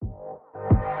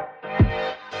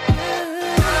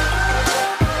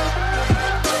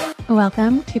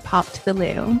Welcome to Pop to the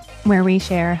Loo, where we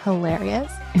share hilarious,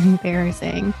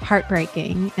 embarrassing,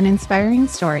 heartbreaking, and inspiring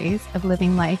stories of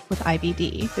living life with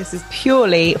IBD. This is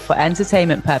purely for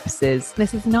entertainment purposes.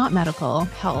 This is not medical,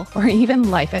 health, or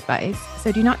even life advice,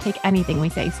 so do not take anything we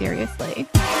say seriously.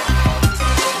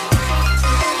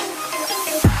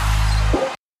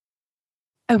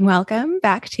 And welcome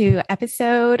back to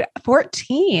episode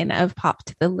 14 of Pop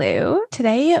to the Loo.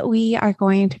 Today, we are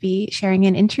going to be sharing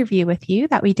an interview with you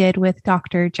that we did with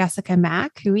Dr. Jessica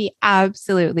Mack, who we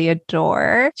absolutely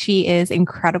adore. She is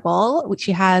incredible.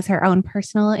 She has her own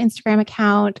personal Instagram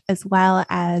account, as well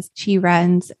as she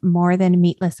runs More Than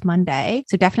Meatless Monday.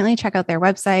 So definitely check out their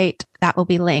website. That will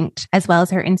be linked, as well as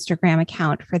her Instagram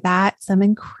account for that. Some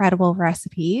incredible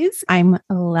recipes. I'm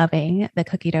loving the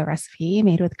cookie dough recipe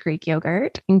made with Greek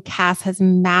yogurt. And Cass has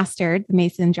mastered the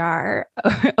mason jar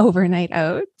overnight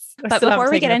oats. But before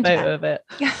we get into that,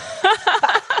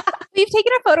 we've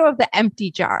taken a photo of the empty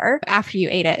jar after you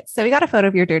ate it. So we got a photo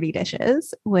of your dirty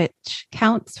dishes, which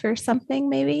counts for something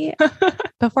maybe.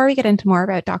 Before we get into more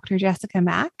about Dr. Jessica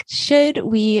Mack, should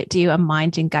we do a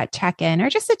mind and gut check-in or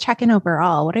just a check-in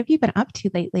overall? What have you been up to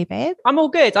lately, babe? I'm all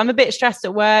good. I'm a bit stressed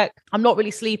at work. I'm not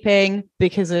really sleeping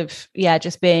because of,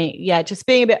 just being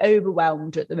a bit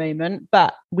overwhelmed at the moment,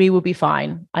 but we will be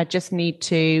fine. I just need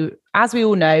to, as we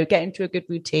all know, get into a good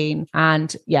routine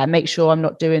and make sure I'm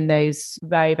not doing those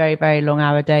very, very, very long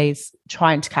hour days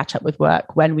trying to catch up with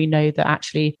work when we know that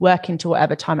actually working to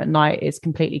whatever time at night is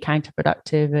completely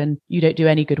counterproductive and you don't do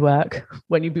any good work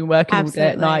when you've been working all day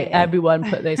at night. Everyone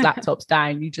put those laptops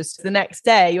down. You just, the next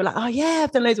day you're like, oh yeah,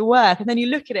 I've done loads of work. And then you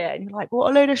look at it and you're like,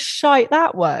 what a load of shite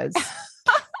that was.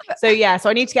 So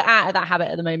I need to get out of that habit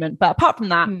at the moment. But apart from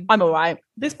that, I'm all right.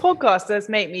 This podcast does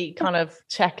make me kind of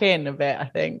check in a bit, I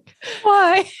think.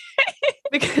 Why?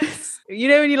 Because,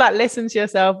 when you listen to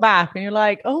yourself back and you're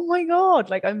like, oh my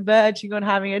God, I'm verging on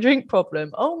having a drink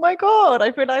problem. Oh my God,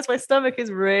 I've realized my stomach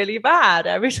is really bad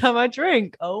every time I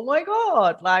drink. Oh my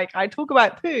God, I talk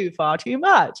about poo far too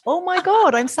much. Oh my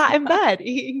God, I'm sat in bed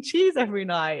eating cheese every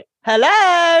night.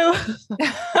 Hello.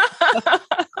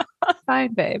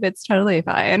 Fine, babe. It's totally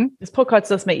fine. This podcast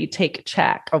does make you take a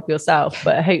check of yourself,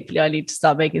 but hopefully I need to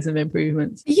start making some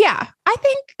improvements. Yeah, I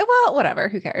think, whatever.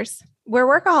 Who cares? We're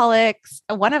workaholics.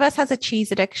 One of us has a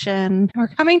cheese addiction. We're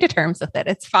coming to terms with it.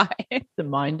 It's fine. The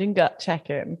mind and gut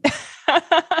check-in.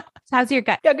 How's your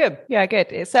gut? Yeah, good. Yeah, good.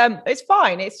 It's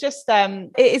fine. It's just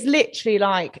it is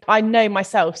literally I know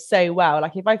myself so well.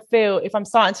 If I'm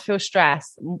starting to feel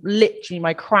stressed, literally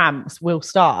my cramps will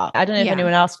start. I don't know if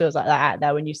anyone else feels like that out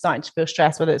there when you're starting to feel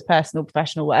stressed, whether it's personal,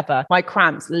 professional, whatever. My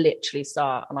cramps literally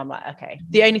start and I'm like, okay.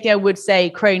 The only thing I would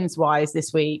say Crohn's wise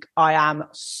this week, I am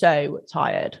so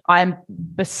tired. I am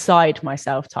beside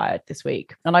myself tired this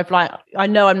week. And I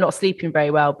know I'm not sleeping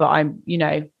very well, but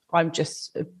I'm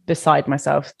just beside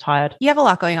myself tired. You have a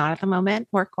lot going on at the moment,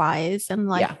 work-wise and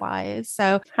life-wise.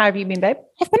 So how have you been, babe?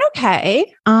 I've been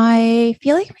okay. I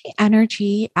feel like my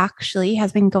energy actually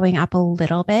has been going up a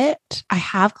little bit. I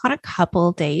have gone a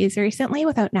couple days recently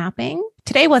without napping.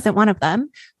 Today wasn't one of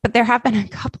them, but there have been a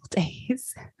couple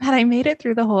days that I made it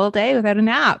through the whole day without a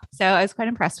nap. So I was quite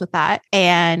impressed with that.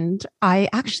 And I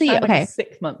actually, like a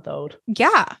 6-month-old.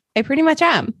 Yeah, I pretty much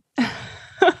am.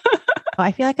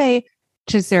 I feel like I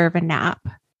deserve a nap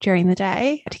during the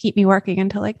day to keep me working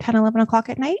until 10, 11 o'clock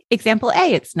at night. Example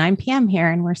A, it's 9 p.m. here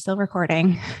and we're still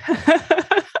recording.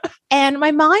 And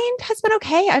my mind has been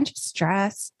okay. I'm just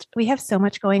stressed. We have so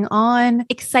much going on,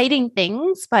 exciting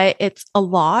things, but it's a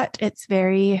lot. It's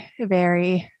very,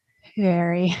 very,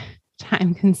 very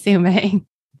time consuming.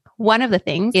 One of the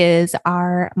things is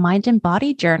our mind and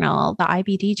body journal, the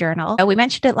IBD journal. We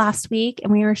mentioned it last week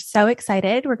and we were so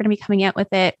excited. We're going to be coming out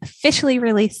with it, officially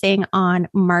releasing on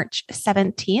March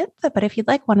 17th. But if you'd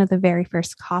like one of the very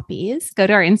first copies, go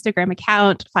to our Instagram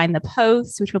account, find the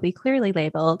post, which will be clearly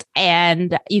labeled.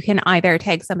 And you can either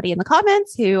tag somebody in the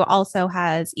comments who also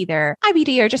has either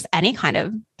IBD or just any kind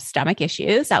of stomach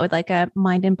issues that would like a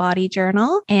mind and body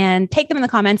journal, and take them in the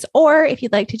comments. Or if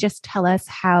you'd like to just tell us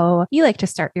how you like to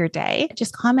start your day,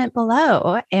 just comment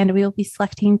below and we will be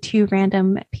selecting 2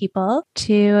 random people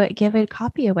to give a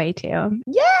copy away to.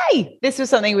 Yay! This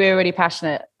was something we were really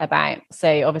passionate about.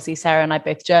 So obviously Sarah and I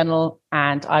both journal,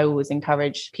 and I always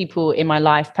encourage people in my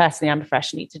life, personally and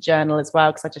professionally, to journal as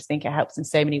well, because I just think it helps in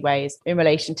so many ways in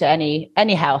relation to any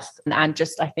health and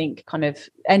just, I think, kind of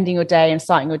ending your day and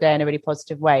starting your day in a really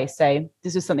positive way. So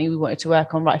this was something we wanted to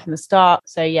work on right from the start.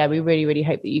 So yeah, we really, really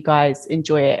hope that you guys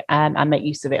enjoy it and make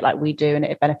use of it like we do, and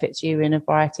it benefits you in a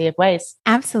variety of ways.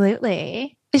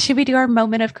 Absolutely. Should we do our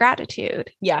moment of gratitude?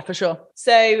 Yeah, for sure.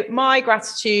 So my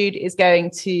gratitude is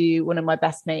going to one of my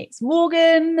best mates,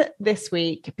 Morgan, this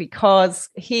week, because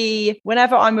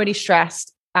whenever I'm really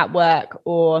stressed at work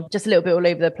or just a little bit all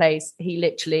over the place, he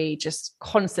literally just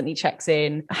constantly checks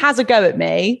in, has a go at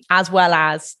me, as well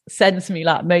as sends me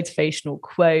like motivational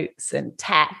quotes and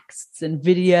texts and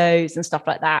videos and stuff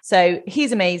like that. So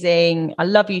he's amazing. I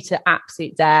love you to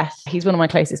absolute death. He's one of my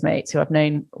closest mates who I've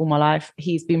known all my life.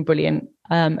 He's been brilliant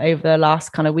over the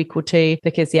last kind of week or two,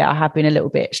 because I have been a little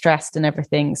bit stressed and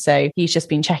everything. So he's just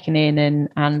been checking in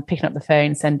and picking up the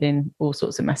phone, sending all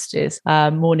sorts of messages,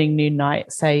 morning, noon,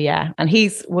 night. So yeah, and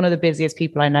he's one of the busiest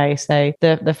people I know. So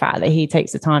the fact that he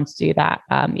takes the time to do that,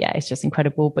 it's just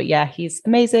incredible. But yeah, he's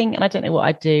amazing. And I don't know what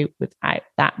I'd do without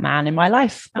that man in my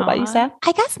life. What about you, Sarah?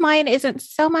 I guess mine isn't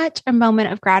so much a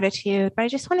moment of gratitude, but I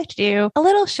just wanted to do a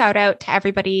little shout out to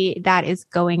everybody that is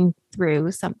going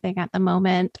through something at the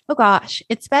moment. Oh gosh,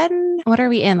 it's been, what are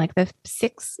we in? Like the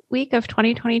 6th week of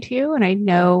 2022. And I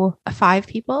know 5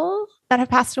 people that have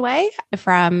passed away,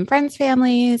 from friends'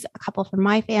 families, a couple from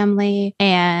my family,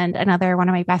 and another one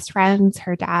of my best friends.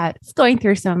 Her dad is going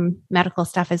through some medical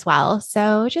stuff as well.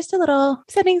 So just a little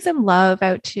sending some love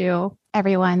out to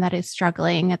everyone that is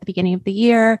struggling at the beginning of the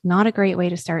year. Not a great way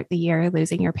to start the year,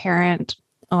 losing your parent.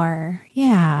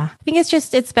 I think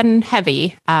it's been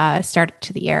heavy start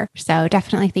to the year. So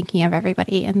definitely thinking of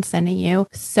everybody and sending you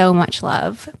so much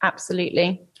love.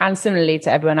 Absolutely. And similarly to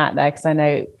everyone out there, because I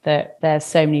know that there's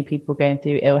so many people going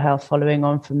through ill health following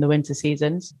on from the winter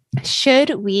seasons.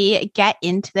 Should we get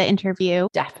into the interview?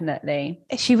 Definitely.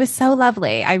 She was so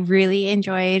lovely. I really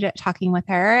enjoyed talking with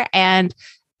her. And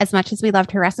as much as we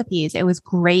loved her recipes, it was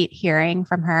great hearing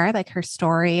from her, like her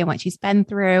story and what she's been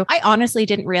through. I honestly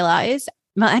didn't realize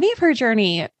any of her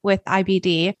journey with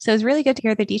IBD. So it was really good to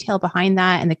hear the detail behind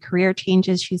that and the career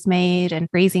changes she's made and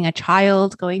raising a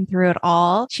child, going through it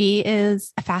all. She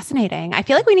is fascinating. I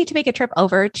feel like we need to make a trip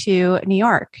over to New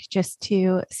York just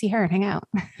to see her and hang out.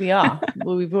 We are.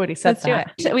 Well, we've already said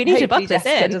that. We need to book this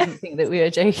Jessica in. doesn't think that we are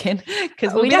joking,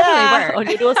 because we definitely were on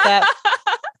your doorstep.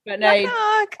 But no,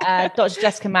 Dr.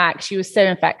 Jessica Mack, she was so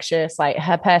infectious. Like,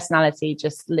 her personality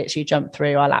just literally jumped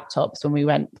through our laptops when we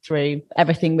went through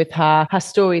everything with her. Her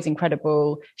story is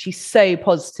incredible. She's so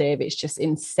positive. It's just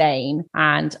insane.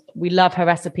 And we love her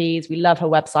recipes. We love her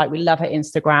website. We love her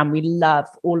Instagram. We love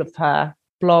all of her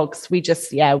blogs.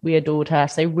 We adored her.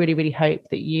 So really, really hope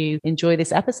that you enjoy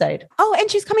this episode. Oh, and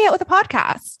she's coming out with a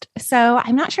podcast. So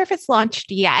I'm not sure if it's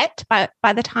launched yet, but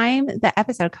by the time the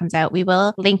episode comes out, we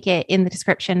will link it in the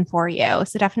description for you.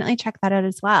 So definitely check that out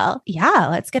as well. Yeah,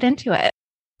 let's get into it.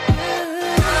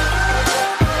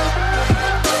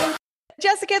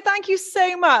 Jessica, thank you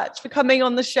so much for coming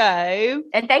on the show.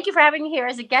 And thank you for having me here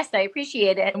as a guest. I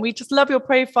appreciate it. And we just love your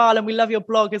profile and we love your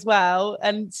blog as well.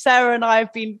 And Sarah and I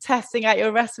have been testing out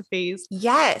your recipes.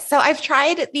 Yes. So I've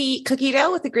tried the cookie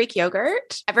dough with the Greek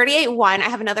yogurt. I've already ate one. I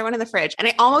have another one in the fridge. And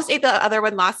I almost ate the other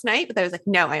one last night, but I was like,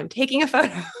 no, I am taking a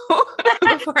photo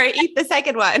before I eat the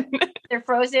second one. They're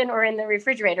frozen or in the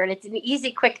refrigerator. And it's an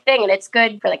easy, quick thing. And it's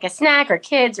good for like a snack or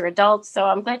kids or adults. So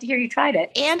I'm glad to hear you tried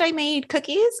it. And I made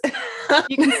cookies.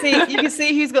 You can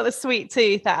see who's got the sweet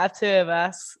tooth out of 2 of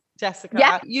us. Jessica,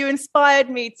 yeah. You inspired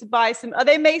me to buy some. Are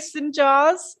they mason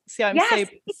jars? See, I'm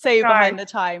so behind the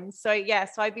times. So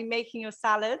so I've been making your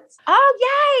salads.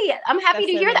 Oh, yay! I'm happy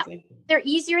to hear that. They're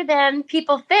easier than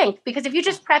people think, because if you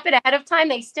just prep it ahead of time,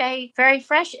 they stay very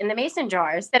fresh in the mason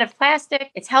jars. Instead of plastic,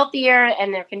 it's healthier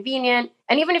and they're convenient.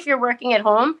 And even if you're working at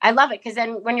home, I love it, because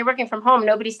then when you're working from home,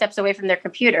 nobody steps away from their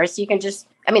computer. So you can just,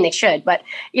 they should, but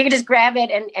you can just grab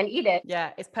it and eat it.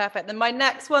 Yeah, it's perfect. Then my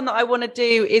next one that I want to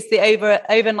do is the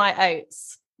overnight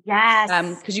oats.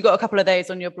 Yes. Because you got a couple of those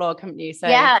on your blog, haven't you? So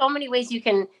yeah, so many ways you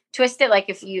can twist it, like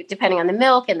if you, depending on the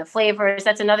milk and the flavors.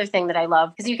 That's another thing that I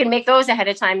love, because you can make those ahead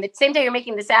of time. The same day you're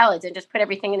making the salads, and just put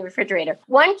everything in the refrigerator.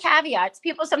 One caveat,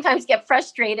 people sometimes get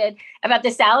frustrated about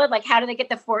the salad. Like, how do they get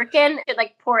the fork in? You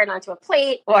like pour it onto a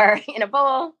plate or in a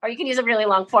bowl, or you can use a really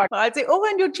long fork. Well, I do. Oh,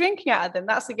 and you're drinking out of them.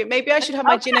 That's a good, maybe I should have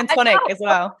my gin and tonic as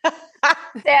well.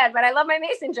 Sad, but I love my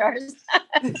mason jars.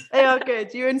 They are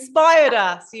good. You inspired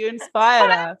us.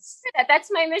 That's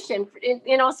my mission.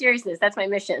 In all seriousness, that's my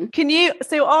mission.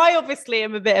 So I obviously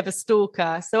am a bit of a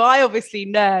stalker, so I obviously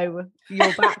know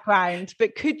your background,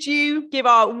 but could you give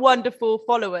our wonderful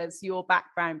followers your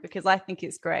background? Because I think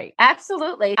it's great.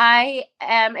 Absolutely. I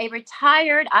am a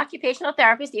retired occupational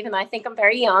therapist, even though I think I'm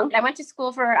very young. I went to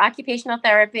school for occupational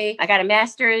therapy. I got a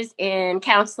master's in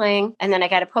counseling, and then I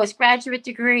got a postgraduate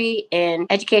degree in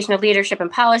educational leadership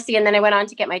and policy. And then I went on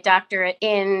to get my doctorate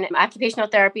in occupational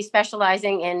therapy,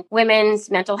 specializing in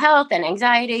women's mental health and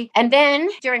anxiety. And then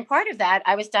during part of that,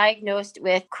 I was diagnosed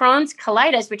with Crohn's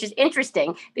colitis, which is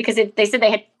interesting because they said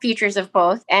they had features of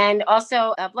both, and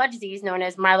also a blood disease known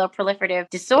as myeloproliferative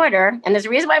disorder. And there's a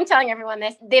reason why I'm telling everyone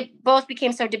this. They both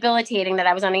became so debilitating that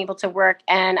I was unable to work,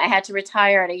 and I had to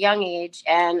retire at a young age.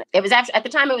 And it was actually, at the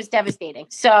time, it was devastating.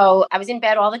 So I was in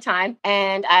bed all the time,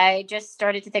 and I just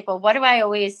started to think, well, what do I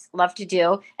always love to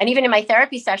do? And even in my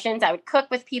therapy sessions, I would cook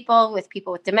with people with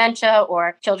dementia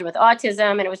or children with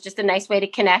autism, and it was just a nice way to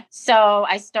connect. So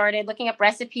I started looking up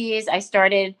recipes. I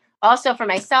started also for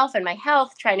myself and my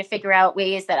health, trying to figure out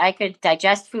ways that I could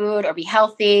digest food or be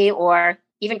healthy, or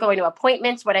even going to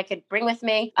appointments, what I could bring with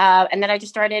me. And then I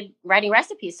just started writing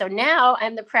recipes. So now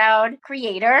I'm the proud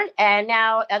creator. And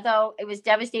now, although it was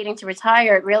devastating to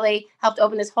retire, it really helped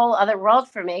open this whole other world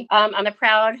for me. I'm the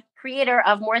proud creator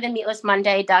of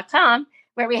morethanmeatlessmonday.com,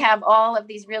 where we have all of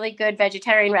these really good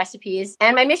vegetarian recipes.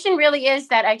 And my mission really is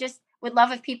that I just would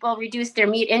love if people reduce their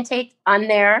meat intake on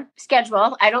their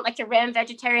schedule. I don't like to ram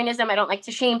vegetarianism. I don't like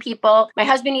to shame people. My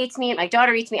husband eats meat. My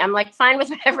daughter eats meat. I'm like fine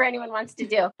with whatever anyone wants to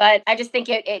do. But I just think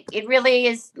it really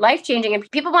is life-changing.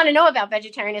 And people want to know about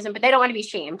vegetarianism, but they don't want to be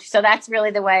shamed. So that's really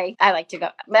the way I like to go.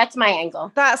 That's my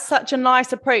angle. That's such a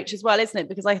nice approach as well, isn't it?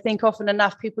 Because I think often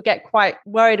enough people get quite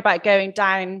worried about going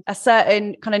down a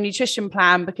certain kind of nutrition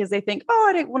plan because they think, oh,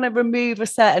 I don't want to remove a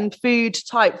certain food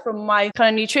type from my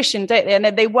kind of nutrition, don't they? And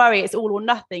then they worry it's all or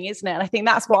nothing, isn't it? And I think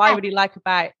that's what I really like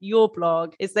about your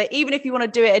blog, is that even if you want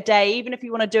to do it a day, even if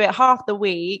you want to do it half the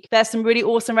week, there's some really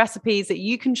awesome recipes that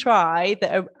you can try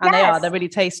that are, and they're really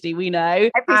tasty, we know.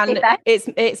 I appreciate that.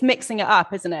 It's mixing it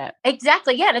up, isn't it?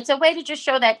 Exactly. Yeah. And it's a way to just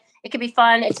show that it can be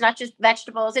fun. It's not just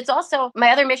vegetables. It's also,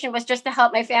 my other mission was just to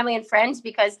help my family and friends,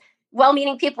 because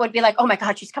well-meaning people would be like, oh my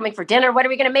God, she's coming for dinner. What are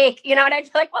we going to make? You know, and I'd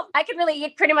be like, well, I could really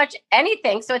eat pretty much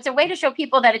anything. So it's a way to show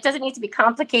people that it doesn't need to be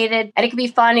complicated and it can be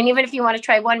fun. And even if you want to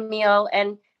try one meal,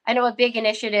 and I know a big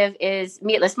initiative is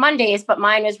Meatless Mondays, but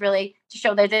mine was really to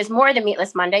show that there's more than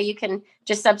Meatless Monday. You can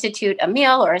just substitute a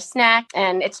meal or a snack.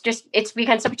 And it's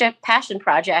become such a passion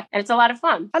project, and it's a lot of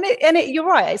fun. And you're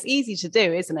right. It's easy to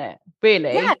do, isn't it?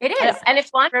 Really? Yeah, it is. And if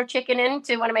you want to throw chicken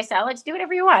into one of my salads, do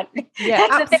whatever you want. Yeah,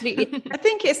 absolutely. I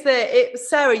think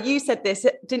Sarah, you said this,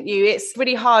 didn't you? It's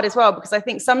really hard as well, because I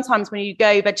think sometimes when you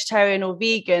go vegetarian or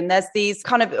vegan, there's these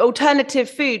kind of alternative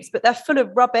foods, but they're full of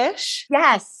rubbish.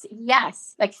 Yes.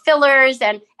 Like fillers.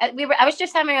 And I was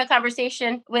just having a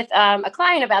conversation with a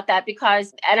client about that,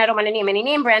 because, and I don't want to name any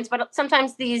name brands, but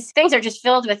sometimes these things are just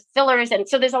filled with fillers. And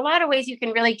so there's a lot of ways you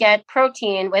can really get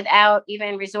protein without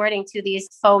even resorting to these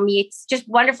faux meats, just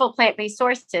wonderful plant-based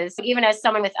sources. Even as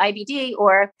someone with IBD,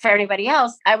 or for anybody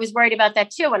else, I was worried about that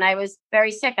too. When I was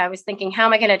very sick, I was thinking, how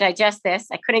am I going to digest this?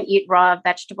 I couldn't eat raw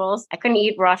vegetables. I couldn't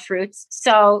eat raw fruits.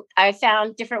 So I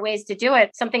found different ways to do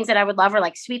it. Some things that I would love are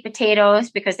like sweet potatoes,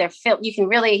 because they're filled. You can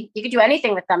do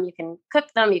anything with them. You can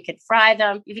cook them, you could fry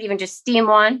them, you could even just steam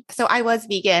one. So I was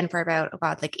vegan for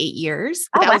about like 8 years.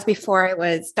 But that was before I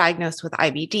was diagnosed with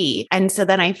IBD. And so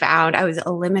then I found I was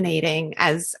eliminating,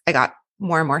 as I got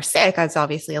more and more sick, I was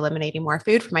obviously eliminating more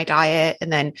food from my diet.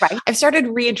 And then I've started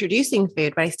reintroducing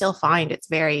food, but I still find it's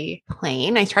very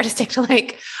plain. I try to stick to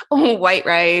like white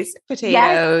rice,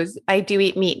 potatoes. Yes. I do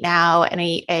eat meat now, and I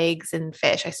eat eggs and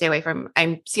fish. I'm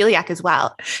celiac as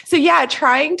well. So yeah,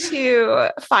 trying to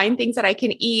find things that I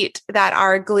can eat that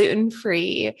are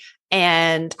gluten-free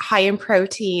and high in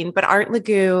protein, but aren't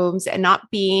legumes and not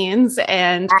beans.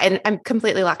 And I'm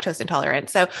completely lactose intolerant.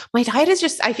 So my diet is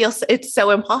just, I feel it's so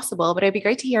impossible, but it'd be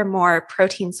great to hear more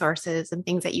protein sources and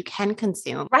things that you can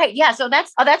consume. Right. Yeah. So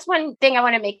that's one thing I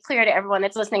want to make clear to everyone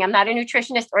that's listening. I'm not a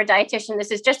nutritionist or a dietitian. This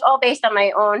is just all based on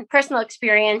my own personal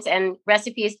experience and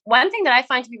recipes. One thing that I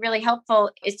find to be really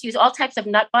helpful is to use all types of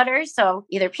nut butters. So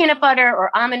either peanut butter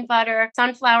or almond butter,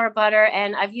 sunflower butter.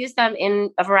 And I've used them in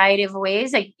a variety of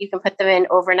ways. Like you can put them in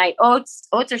overnight oats.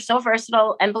 Oats are so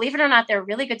versatile. And believe it or not, they're a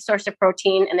really good source of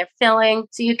protein, and they're filling.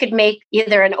 So you could make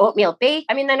either an oatmeal bake.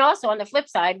 I mean, then also on the flip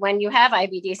side, when you have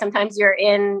IBD, sometimes you're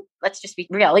in, let's just be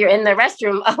real, you're in the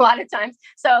restroom a lot of times.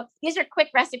 So these are quick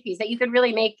recipes that you could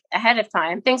really make ahead of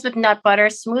time. Things with nut butter,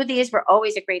 smoothies were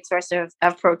always a great source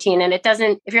of protein. And it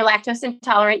doesn't, if you're lactose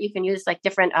intolerant, you can use like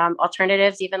different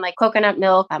alternatives, even like coconut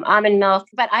milk, almond milk.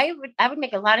 But I would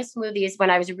make a lot of smoothies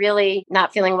when I was really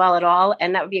not feeling well at all.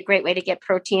 And that would be a great way to get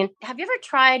protein. Have you ever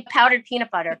tried powdered peanut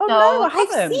butter? Oh, no, I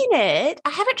haven't. I've seen it. I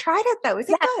haven't tried it though. Is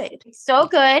it good? It's so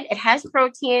good. It has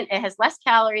protein. It has less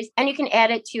calories, and you can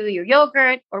add it to your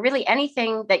yogurt or really really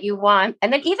anything that you want.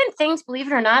 And then even things, believe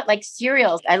it or not, like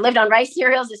cereals. I lived on rice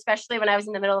cereals, especially when I was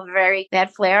in the middle of a very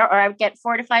bad flare, or I would get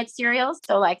fortified cereals.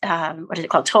 So like, what is it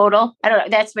called? Total. I don't know.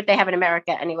 That's what they have in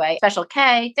America anyway. Special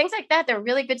K, things like that. They're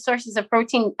really good sources of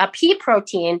protein. A pea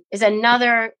protein is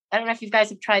another. I don't know if you guys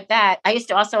have tried that. I used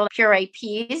to also puree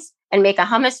peas and make a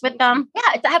hummus with them.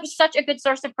 Yeah, that was such a good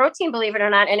source of protein, believe it or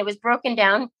not. And it was broken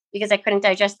down because I couldn't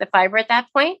digest the fiber at that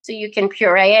point. So you can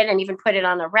puree it and even put it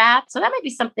on a wrap. So that might be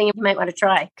something you might want to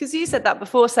try. Because you said that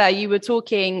before, Sarah, you were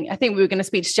talking, I think we were going to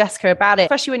speak to Jessica about it,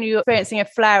 especially when you're experiencing a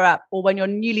flare up or when you're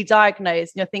newly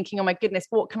diagnosed and you're thinking, oh my goodness,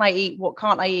 what can I eat? What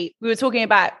can't I eat? We were talking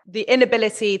about the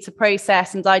inability to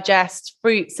process and digest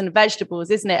fruits and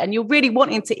vegetables, isn't it? And you're really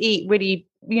wanting to eat really,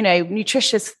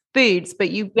 nutritious foods,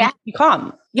 but you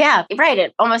can't. Yeah, right.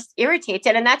 It almost irritates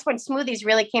it. And that's when smoothies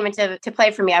really came into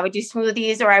play for me. I would do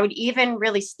smoothies, or I would even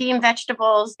really steam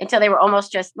vegetables until they were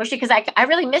almost just mushy, because I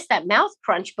really miss that mouth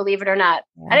crunch, believe it or not.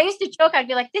 Yeah. And I used to joke, I'd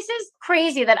be like, this is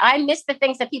crazy that I miss the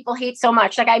things that people hate so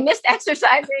much. Like I missed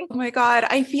exercising. Oh my God,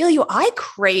 I feel you. I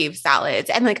crave salads.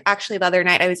 And like actually the other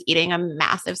night I was eating a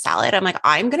massive salad. I'm like,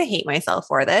 I'm going to hate myself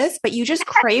for this, but you just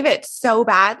crave it so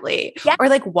badly. Yeah. Or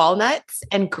like walnuts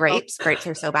and grapes. Grapes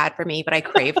are so bad for me, but I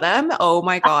crave them. Oh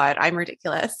my God, I'm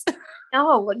ridiculous.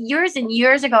 No, years and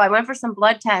years ago, I went for some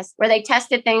blood tests where they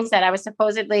tested things that I was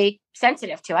supposedly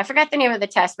sensitive to. I forgot the name of the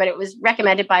test, but it was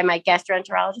recommended by my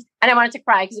gastroenterologist. And I wanted to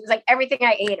cry because it was like everything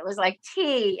I ate. It was like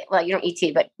tea. Well, you don't eat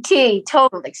tea, but tea,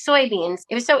 tofu, like soybeans.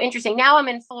 It was so interesting. Now I'm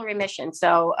in full remission.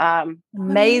 So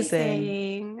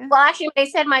amazing. Well, actually, they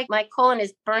said my colon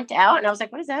is burnt out. And I was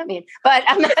like, what does that mean? But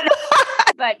I'm not.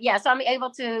 But yeah, so I'm able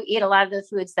to eat a lot of the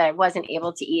foods that I wasn't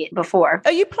able to eat before.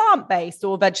 Are you plant-based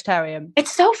or vegetarian?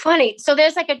 It's so funny. So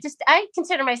there's like I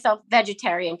consider myself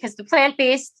vegetarian because the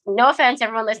plant-based, no offense,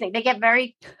 everyone listening, they get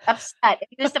very upset if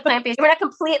you use the plant-based. We're not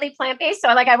completely plant-based. So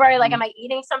like I worry, like, am I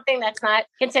eating something that's not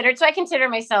considered? So I consider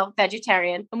myself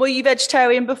vegetarian. And were you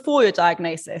vegetarian before your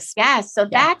diagnosis? Yes. So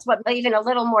that's what even a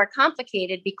little more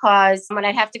complicated, because when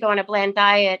I'd have to go on a bland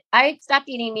diet, I stopped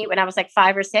eating meat when I was like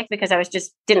 5 or 6 because I was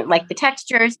just didn't like the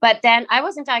textures. But then I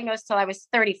wasn't diagnosed till I was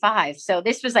 35. So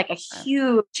this was like a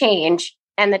huge change.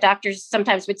 And the doctors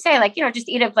sometimes would say, like, just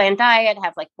eat a bland diet,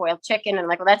 have like boiled chicken. And I'm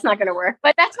like, well, that's not going to work.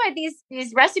 But that's why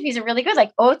these recipes are really good.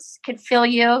 Like oats could fill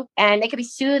you and they could be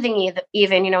soothing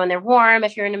even, when they're warm,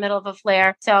 if you're in the middle of a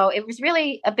flare. So it was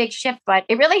really a big shift, but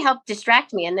it really helped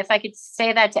distract me. And if I could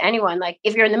say that to anyone, like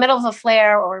if you're in the middle of a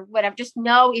flare or whatever, just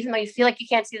know, even though you feel like you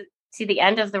can't see the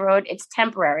end of the road, it's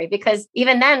temporary, because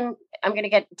even then I'm going to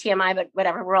get TMI, but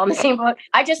whatever, we're all in the same boat.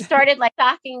 I just started like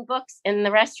stocking books in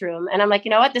the restroom and I'm like,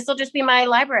 you know what, this will just be my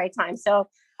library time. So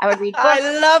I would read books.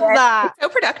 I love that. So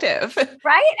productive.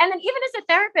 Right. And then even as a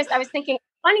therapist, I was thinking,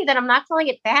 funny that I'm not calling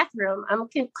it bathroom. I'm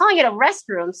calling it a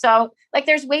restroom. So like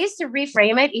there's ways to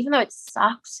reframe it, even though it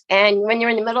sucks. And when you're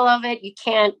in the middle of it, you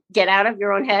can't get out of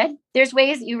your own head. There's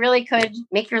ways that you really could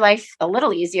make your life a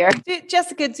little easier.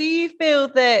 Jessica, do you feel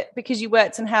that because you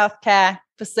worked in healthcare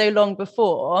for so long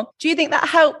before, do you think that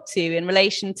helped you in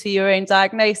relation to your own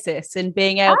diagnosis and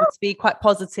being able to be quite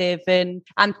positive and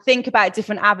think about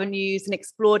different avenues and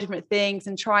explore different things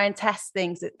and try and test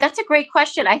things? That's a great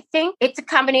question. I think it's a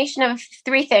combination of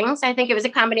 3 things. I think it was a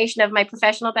combination of my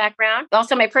professional background,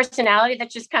 also my personality.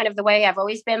 That's just kind of the way I've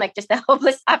always been, like just a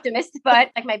hopeless optimist. But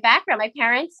like my background, my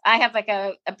parents, I have like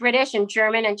a British and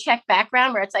German and Czech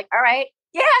background where it's like, all right,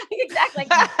 yeah, exactly.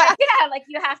 Like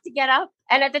you have to get up.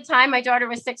 And at the time, my daughter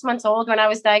was 6 months old when I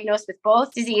was diagnosed with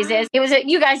both diseases. It was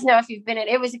you guys know if you've been in,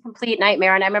 it was a complete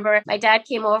nightmare. And I remember my dad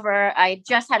came over. I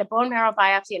just had a bone marrow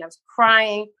biopsy and I was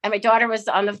crying. And my daughter was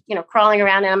on the, crawling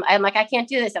around. And I'm like, I can't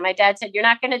do this. And my dad said, you're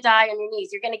not going to die on your knees.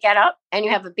 You're going to get up and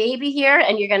you have a baby here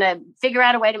and you're going to figure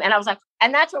out a way to, and I was like,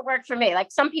 and that's what worked for me.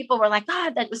 Like some people were like,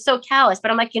 God, that was so callous.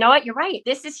 But I'm like, you know what? You're right.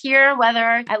 This is here,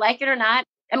 whether I like it or not.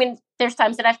 I mean, there's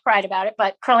times that I've cried about it,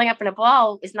 but curling up in a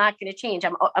ball is not going to change.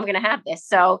 I'm going to have this.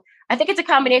 So I think it's a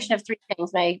combination of 3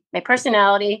 things: my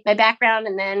personality, my background,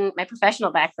 and then my professional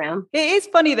background. It is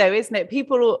funny though, isn't it?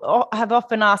 People have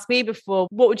often asked me before,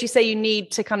 what would you say you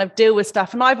need to kind of deal with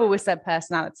stuff? And I've always said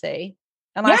personality.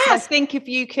 And I think if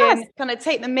you can kind of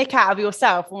take the mick out of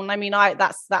yourself, well, I mean,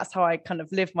 that's how I kind of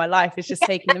live my life, is just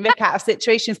taking the mick out of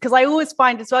situations. Because I always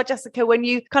find as well, Jessica, when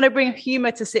you kind of bring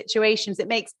humor to situations, it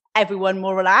makes everyone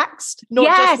more relaxed, not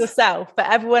just yourself, but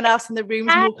everyone else in the room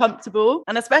is more comfortable.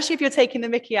 And especially if you're taking the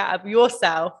mickey out of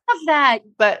yourself, love that,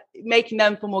 but making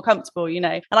them feel more comfortable,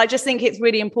 And I just think it's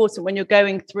really important when you're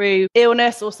going through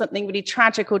illness or something really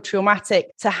tragic or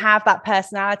traumatic to have that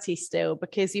personality still,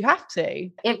 because you have to.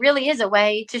 It really is a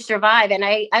way to survive. And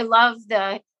I love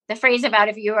the the phrase about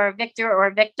if you are a victor or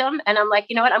a victim. And I'm like,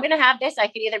 you know what? I'm going to have this. I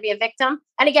could either be a victim.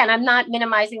 And again, I'm not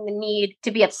minimizing the need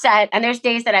to be upset. And there's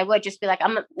days that I would just be like,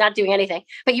 I'm not doing anything.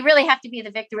 But you really have to be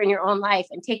the victor in your own life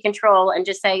and take control and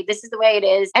just say, this is the way it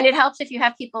is. And it helps if you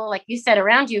have people, like you said,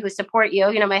 around you who support you.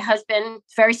 You know, my husband,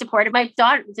 very supportive. My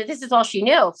daughter, this is all she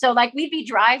knew. So like we'd be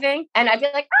driving and I'd be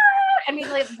like, and we'd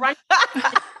like run to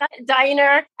the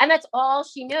diner. And that's all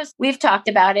she knew. We've talked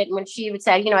about it. And when she would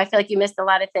say, you know, I feel like you missed a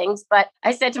lot of things. But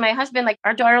I said to my husband, like,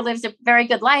 our daughter lives a very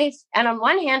good life. And on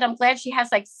one hand, I'm glad she has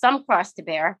like some cross to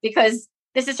bear because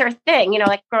this is her thing. You know,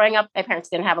 like growing up, my parents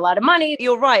didn't have a lot of money.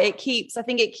 You're right. I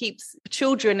think it keeps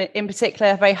children in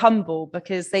particular very humble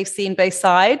because they've seen both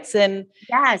sides and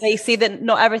they see that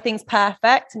not everything's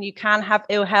perfect and you can have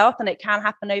ill health and it can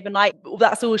happen overnight.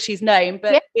 That's all she's known.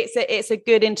 But it's a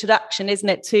good introduction, isn't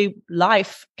it, to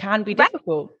life can be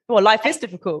difficult. Well, life is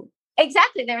difficult.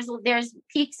 Exactly. There's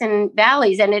peaks and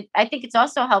valleys. And I think it's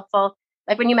also helpful.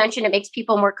 Like when you mentioned, it makes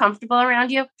people more comfortable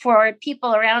around you, for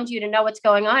people around you to know what's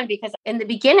going on. Because in the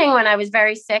beginning, when I was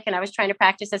very sick and I was trying to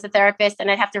practice as a therapist and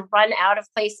I'd have to run out of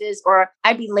places or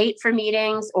I'd be late for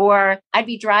meetings or I'd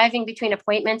be driving between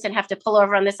appointments and have to pull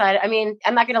over on the side. I mean,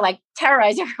 I'm not going to like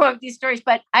terrorize everyone with these stories,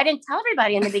 but I didn't tell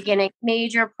everybody in the beginning.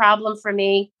 Major problem for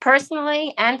me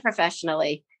personally and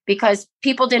professionally because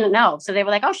people didn't know. So they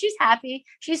were like, oh, she's happy.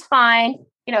 She's fine.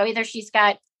 You know, either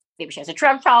maybe she has a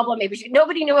drug problem. Maybe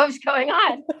nobody knew what was going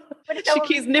on. But she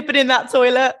keeps nipping in that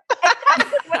toilet.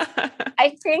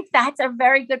 I think that's a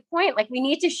very good point. Like we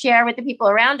need to share with the people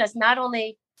around us, not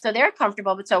only so they're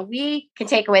comfortable, but so we can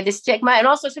take away the stigma and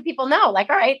also so people know, like,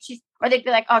 all right, or they'd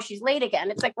be like, oh, she's late again.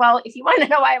 It's like, well, if you want to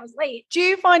know why I was late. Do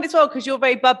you find as well, because you're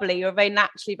very bubbly, you're a very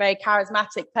naturally, very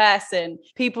charismatic person,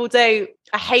 people do,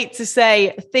 I hate to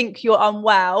say, think you're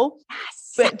unwell,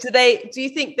 but do you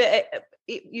think that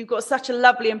you've got such a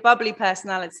lovely and bubbly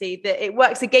personality that it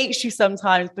works against you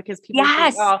sometimes because people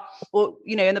think, or,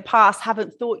 you know, in the past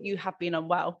haven't thought you have been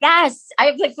unwell? Yes. I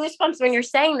have like goosebumps when you're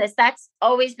saying this. That's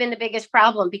always been the biggest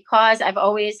problem because I've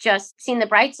always just seen the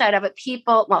bright side of it.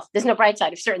 There's no bright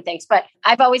side of certain things, but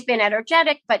I've always been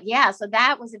energetic. But yeah, so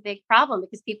that was a big problem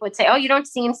because people would say, oh, you don't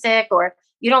seem sick or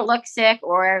you don't look sick,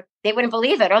 or they wouldn't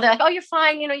believe it. Or they're like, oh, you're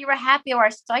fine. You know, you were happy, or I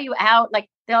saw you out. Like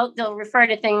they'll refer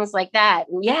to things like that.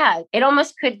 And yeah, it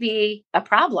almost could be a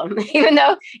problem, even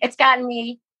though it's gotten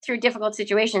me through difficult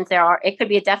situations. It could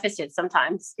be a deficit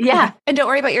sometimes. Yeah. And don't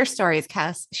worry about your stories.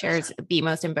 Cass shares the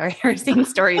most embarrassing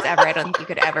stories ever. I don't think you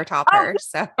could ever top her.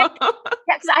 So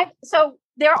so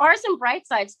there are some bright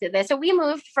sides to this. So we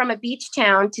moved from a beach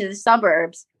town to the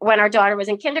suburbs when our daughter was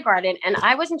in kindergarten. And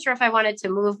I wasn't sure if I wanted to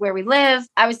move where we live.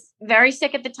 I was very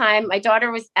sick at the time. My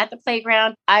daughter was at the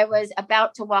playground. I was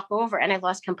about to walk over and I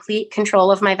lost complete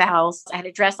control of my bowels. I had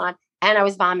a dress on and I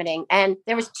was vomiting. And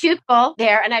there was two people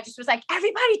there. And I just was like,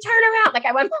 everybody turn around. Like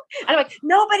I went, and I'm like,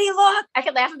 nobody look. I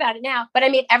could laugh about it now. But I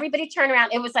made everybody turn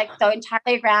around. It was like the entire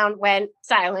playground went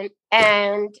silent.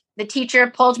 And the teacher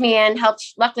pulled me in,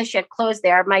 helped. Luckily, she had closed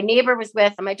there. My neighbor was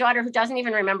with my daughter, who doesn't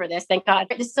even remember this, thank God.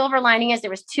 The silver lining is there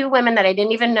was two women that I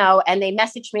didn't even know. And they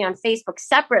messaged me on Facebook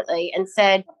separately and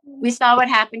said, we saw what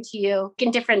happened to you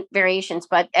in different variations,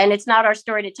 and it's not our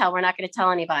story to tell. We're not going to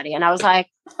tell anybody. And I was like,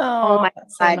 oh my God.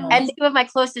 So nice. And two of my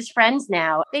closest friends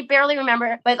now, they barely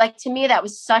remember. But like, to me, that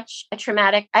was such a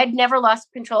traumatic. I'd never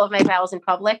lost control of my bowels in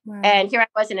public. Wow. And here I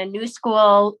was in a new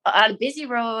school on a busy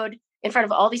road, in front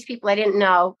of all these people I didn't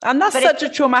know. And that's such a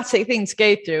traumatic thing to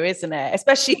go through, isn't it?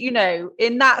 Especially, you know,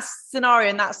 in that scenario,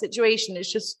 in that situation,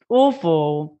 it's just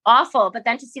awful. Awful. But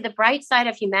then to see the bright side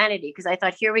of humanity, because I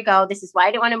thought, here we go. This is why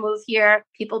I didn't want to move here.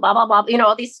 People, blah, blah, blah, you know,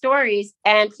 all these stories,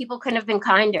 and people couldn't have been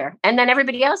kinder. And then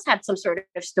everybody else had some sort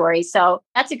of story. So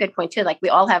that's a good point too. Like we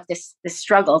all have this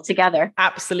struggle together.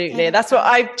 Absolutely. That's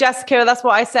what Jessica, that's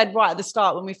what I said right at the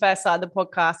start when we first started the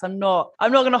podcast. I'm not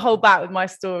going to hold back with my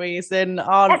stories, and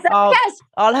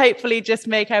I'll hopefully just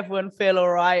make everyone feel all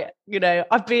right. You know,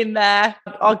 I've been there.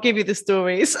 I'll give you the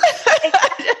stories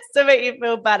just to make you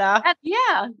feel better.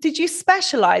 Yeah. Did you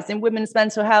specialize in women's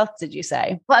mental health, did you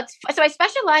say? Well, so I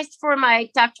specialized for my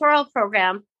doctoral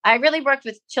program. I really worked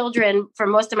with children for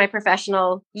most of my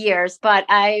professional years, but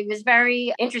I was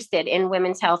very interested in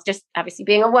women's health, just obviously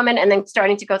being a woman and then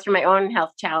starting to go through my own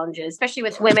health challenges, especially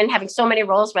with women having so many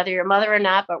roles, whether you're a mother or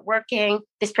not, but working,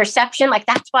 this perception. Like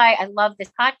that's why I love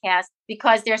this podcast,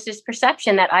 because there's this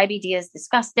perception that IBD is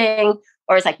disgusting,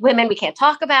 or it's like women, we can't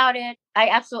talk about it. I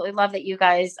absolutely love that you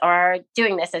guys are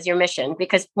doing this as your mission,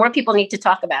 because more people need to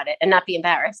talk about it and not be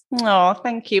embarrassed. Oh,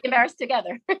 thank you. Embarrassed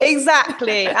together.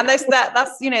 Exactly. And that's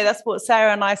that's what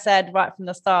Sarah and I said right from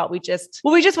the start. We just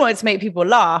wanted to make people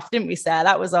laugh, didn't we, Sarah?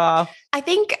 That was I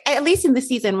think at least in the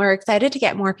season, we're excited to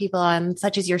get more people on,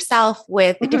 such as yourself,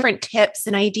 with different tips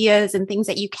and ideas and things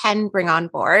that you can bring on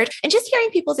board, and just hearing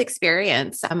people's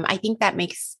experience. I think that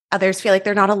makes others feel like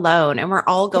they're not alone, and we're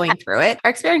all going through it.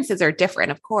 Our experiences are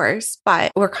different, of course,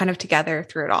 but we're kind of together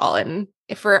through it all. And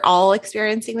if we're all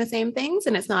experiencing the same things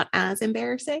and it's not as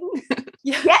embarrassing.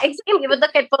 Yeah, exactly. You would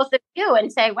look at both of you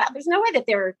and say, wow, there's no way that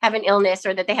they have an illness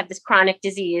or that they have this chronic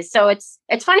disease. So it's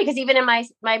funny because even in my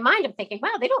mind, I'm thinking, wow,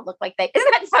 they don't look like they,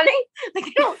 isn't that funny? Like,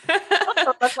 they don't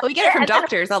look like we get it from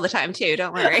doctors all the time too.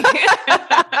 Don't worry.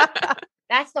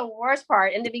 That's the worst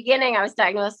part. In the beginning, I was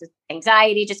diagnosed with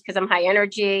anxiety just because I'm high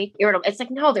energy, irritable. It's like,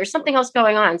 no, there's something else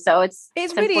going on. So it's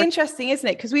really interesting, isn't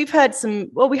it? Because we've heard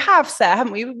we have, Sarah,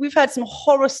 haven't we? We've heard some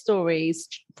horror stories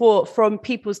from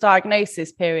people's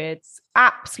diagnosis periods,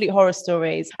 absolute horror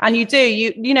stories. And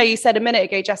you said a minute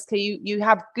ago, Jessica, you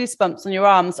have goosebumps on your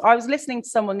arms. I was listening to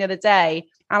someone the other day,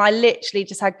 and I literally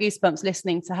just had goosebumps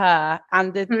listening to her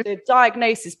and the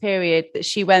diagnosis period that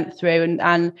she went through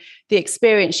and the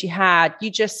experience she had.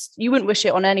 You wouldn't wish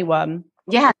it on anyone.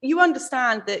 Yeah. You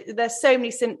understand that there's so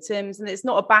many symptoms, and it's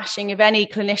not a bashing of any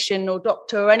clinician or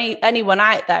doctor or anyone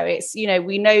out there. It's,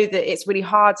 we know that it's really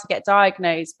hard to get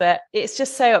diagnosed, but it's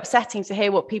just so upsetting to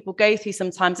hear what people go through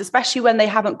sometimes, especially when they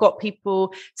haven't got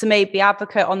people to maybe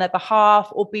advocate on their behalf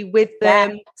or be with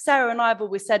them. Yeah. Sarah and I have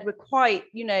always said we're quite,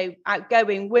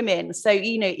 outgoing women. So,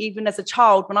 even as a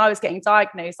child, when I was getting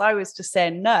diagnosed, I was just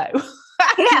saying no.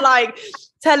 Yeah. Like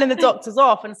telling the doctors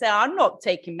off and saying, I'm not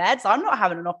taking meds. I'm not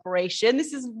having an operation.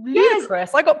 This is ludicrous.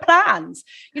 Yes. I got plans,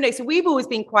 so we've always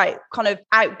been quite kind of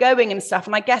outgoing and stuff.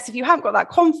 And I guess if you haven't got that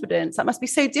confidence, that must be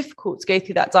so difficult to go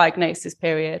through that diagnosis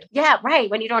period. Yeah,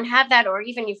 right. When you don't have that, or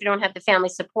even if you don't have the family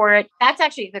support, that's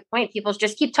actually a good point. People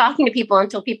just keep talking to people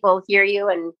until people hear you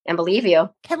and believe you.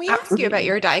 Can we ask you about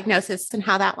your diagnosis and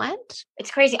how that went?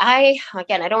 It's crazy. I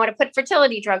don't want to put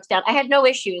fertility drugs down. I had no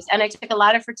issues, and I took a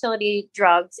lot of fertility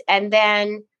drugs. And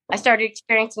then I started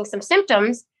experiencing some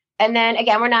symptoms. And then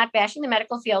again, we're not bashing the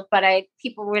medical field, but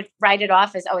people would write it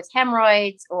off as, oh, it's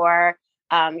hemorrhoids, or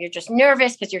you're just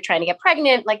nervous because you're trying to get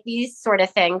pregnant, like these sort of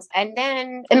things. And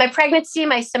then in my pregnancy,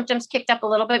 my symptoms kicked up a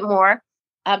little bit more.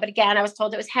 But again, I was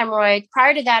told it was hemorrhoid.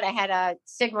 Prior to that, I had a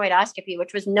sigmoidoscopy,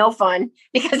 which was no fun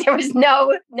because there was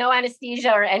no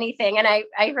anesthesia or anything. And I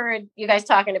heard you guys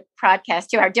talking to podcast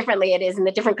too, how differently it is in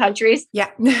the different countries.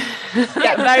 Yeah.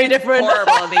 Yeah, very different.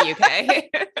 Horrible in the UK.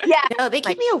 Yeah. No, they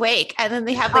keep me awake. And then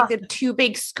they have like the two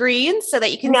big screens so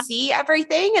that you can see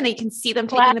everything, and they can see them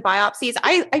taking the biopsies.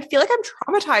 I feel like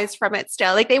I'm traumatized from it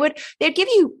still. Like they'd give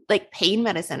you like pain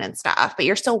medicine and stuff, but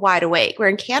you're still wide awake. Where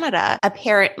in Canada,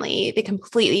 apparently they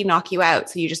completely knock you out.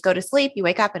 So you just go to sleep, you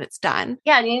wake up, and it's done.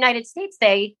 Yeah. In the United States,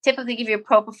 they typically give you a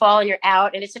propofol and you're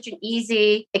out, and it's such an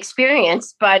easy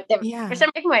experience. But for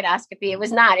some sigmoidoscopy, it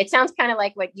was not. It sounds kind of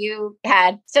like what you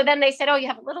had. So then they said, oh, you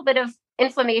have a little bit of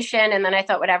inflammation. And then I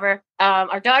thought, whatever.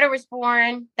 Our daughter was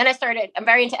born. Then I'm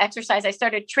very into exercise. I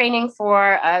started training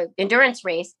for an endurance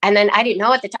race. And then I didn't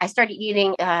know at the time, I started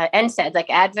eating NSAIDs, like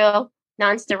Advil,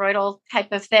 non-steroidal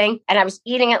type of thing. And I was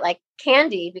eating it like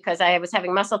candy because I was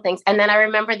having muscle things. And then I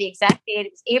remember the exact date.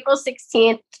 It was April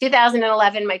 16th,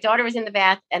 2011. My daughter was in the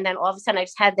bath. And then all of a sudden I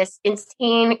just had this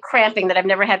insane cramping that I've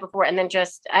never had before. And then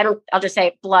I'll just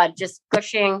say blood, just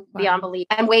gushing beyond belief,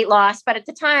 and weight loss. But at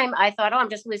the time I thought, I'm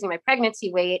just losing my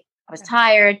pregnancy weight. I was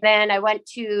tired. Then I went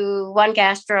to one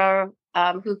gastro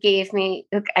I got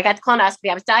the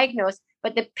colonoscopy. I was diagnosed,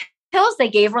 but the pills they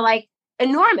gave were like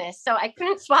enormous. So I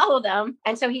couldn't swallow them.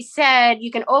 And so he said,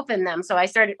 you can open them. So I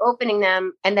started opening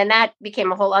them. And then that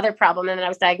became a whole other problem. And then I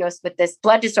was diagnosed with this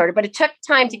blood disorder. But it took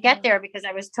time to get there because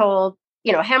I was told,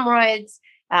 hemorrhoids,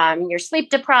 you're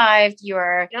sleep deprived,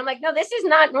 and I'm like, no, this is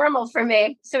not normal for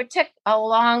me. So it took a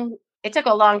long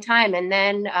time. And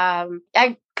then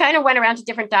I kind of went around to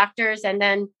different doctors. And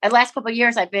then the last couple of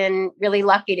years, I've been really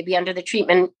lucky to be under the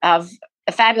treatment of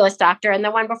a fabulous doctor. And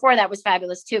the one before that was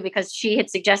fabulous too, because she had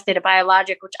suggested a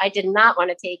biologic, which I did not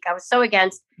want to take. I was so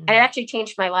against, and it actually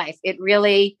changed my life. It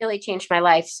really, really changed my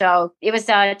life. So it was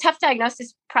a tough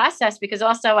diagnosis process because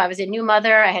also I was a new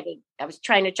mother. I was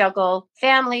trying to juggle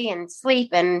family and sleep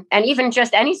and even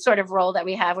just any sort of role that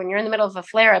we have when you're in the middle of a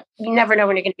flare-up. You never know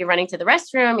when you're going to be running to the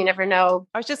restroom. You never know.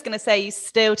 I was just going to say, you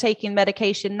still taking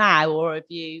medication now, or have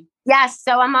you Yes.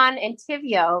 So I'm on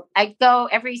Entyvio. I go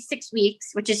every 6 weeks,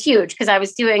 which is huge because I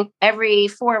was doing every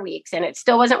 4 weeks and it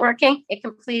still wasn't working. It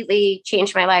completely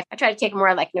changed my life. I try to take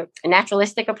more like a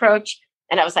naturalistic approach.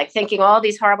 And I was like thinking all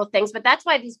these horrible things. But that's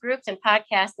why these groups and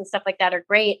podcasts and stuff like that are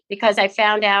great, because I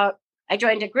found out I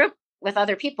joined a group with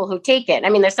other people who take it. I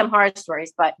mean, there's some horror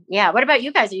stories, but yeah. What about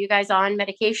you guys? Are you guys on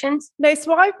medications? No,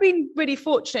 so I've been really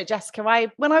fortunate, Jessica.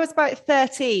 When I was about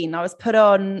 13, I was put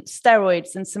on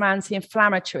steroids and some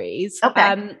anti-inflammatories.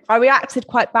 Okay. I reacted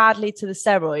quite badly to the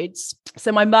steroids.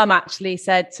 So my mum actually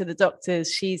said to the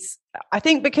doctors, I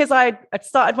think because I had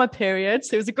started my period,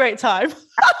 so it was a great time.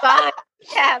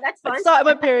 Yeah, that's fun. I started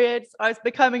my periods. I was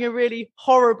becoming a really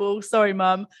horrible, sorry,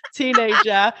 mum,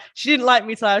 teenager. She didn't like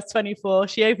me till I was 24.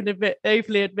 She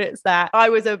openly admits that. I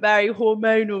was a very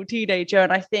hormonal teenager.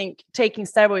 And I think taking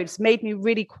steroids made me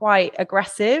really quite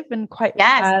aggressive and quite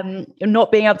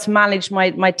not being able to manage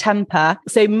my temper.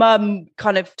 So mum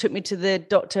kind of took me to the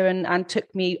doctor and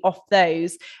took me off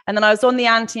those. And then I was on the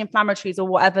anti-inflammatories or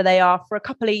whatever they are for a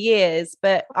couple of years.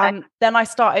 But then I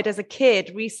started as a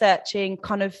kid researching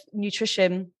kind of nutrition.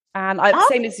 And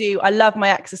same as you, I love my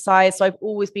exercise. So I've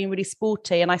always been really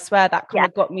sporty. And I swear that kind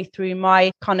of got me through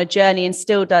my kind of journey and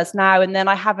still does now. And then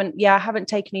I haven't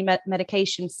taken any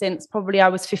medication since probably I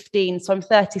was 15. So I'm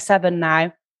 37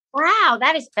 now. Wow,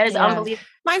 that is unbelievable.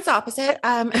 Mine's opposite.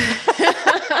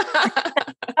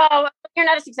 Oh, you're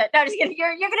not a success. No, just kidding.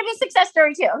 You're going to be a success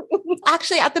story too.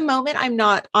 Actually, at the moment, I'm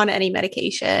not on any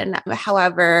medication.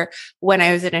 However, when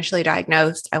I was initially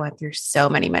diagnosed, I went through so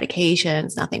many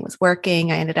medications. Nothing was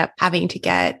working. I ended up having to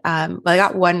get, I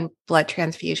got one blood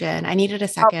transfusion. I needed a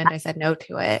second. I said no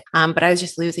to it. But I was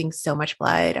just losing so much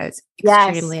blood. I was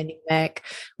extremely anemic,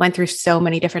 went through so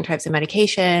many different types of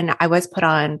medication. I was put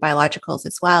on biologicals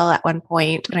as well at one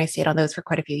point, and I stayed on those for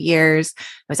quite a few years. I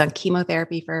was on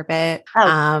chemotherapy for a bit.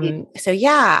 So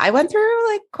yeah, I went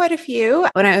through like quite a few.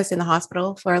 When I was in the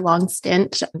hospital for a long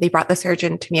stint, they brought the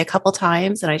surgeon to me a couple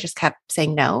times and I just kept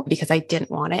saying no because I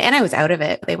didn't want it. And I was out of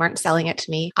it. They weren't selling it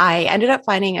to me. I ended up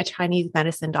finding a Chinese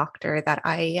medicine doctor that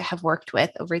I have worked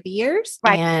with over the years.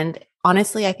 Right. And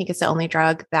honestly, I think it's the only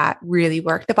drug that really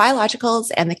worked. The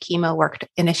biologicals and the chemo worked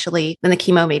initially. Then the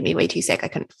chemo made me way too sick. I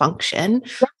couldn't function.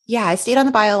 Yeah, I stayed on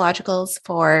the biologicals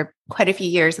for quite a few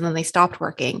years and then they stopped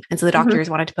working. And so the doctors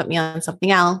wanted to put me on something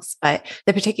else. But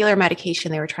the particular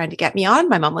medication they were trying to get me on,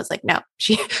 my mom was like, no,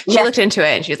 she looked into it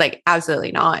and she was like,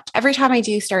 absolutely not. Every time I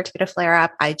do start to get a flare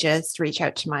up, I just reach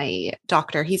out to my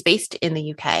doctor. He's based in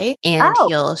the UK and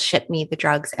he'll ship me the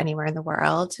drugs anywhere in the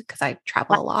world because I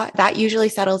travel a lot. That usually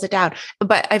settles it down.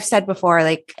 But I've said before,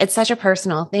 like it's such a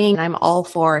personal thing. I'm all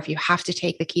for if you have to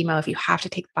take the chemo, if you have to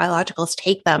take the biologicals,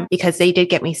 take them because they did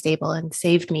get me stable and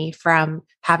saved me from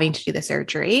having to do the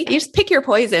surgery. You just pick your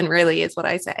poison, really, is what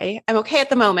I say. I'm okay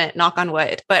at the moment, knock on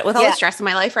wood. But with all the stress in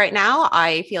my life right now,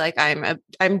 I feel like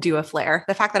I'm due a flare.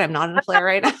 The fact that I'm not in a flare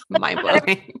right now, mind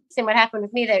blowing. And what happened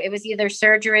with me, that it was either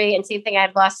surgery and same thing. I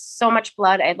had lost so much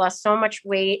blood. I had lost so much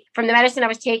weight from the medicine I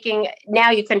was taking.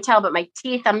 Now you couldn't tell, but my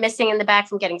teeth, I'm missing in the back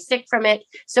from getting sick from it.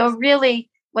 So it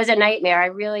really was a nightmare. I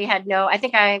really had I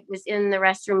think I was in the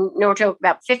restroom, no joke,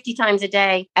 about 50 times a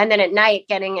day. And then at night,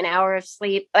 getting an hour of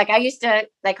sleep. Like I used to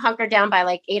like hunker down by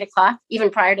like 8:00, even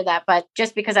prior to that. But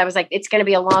just because I was like, it's going to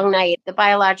be a long night. The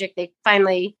biologic, they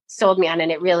finally sold me on,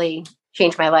 and it really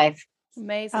changed my life.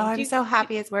 Amazing. Oh, I'm so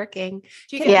happy it's working.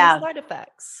 Do you get any side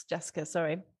effects, Jessica?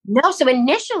 Sorry. No. So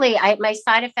initially my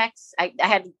side effects, I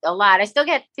had a lot. I still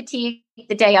get fatigue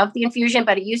the day of the infusion,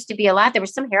 but it used to be a lot. There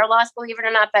was some hair loss, believe it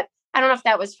or not, but I don't know if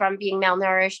that was from being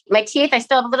malnourished. My teeth, I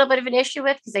still have a little bit of an issue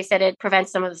with because they said it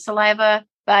prevents some of the saliva.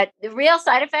 But the real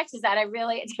side effects is that it's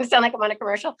going to sound like I'm on a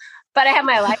commercial, but I have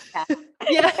my life back.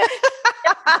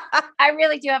 I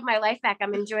really do have my life back.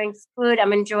 I'm enjoying food.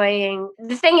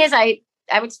 The thing is, I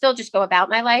would still just go about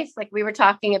my life. Like we were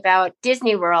talking about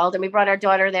Disney World and we brought our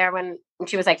daughter there when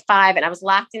she was like 5 and I was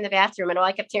locked in the bathroom and all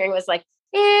I kept hearing was like,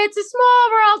 it's a small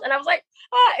world. And I was like,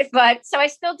 but so I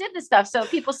still did the stuff. So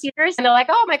people see her and they're like,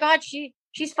 oh my God,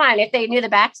 she's fine. If they knew the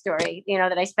backstory,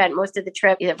 that I spent most of the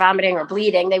trip either vomiting or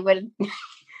bleeding, they would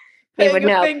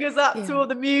know. Fingers up to all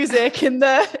the music in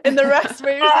the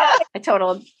restroom. A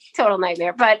total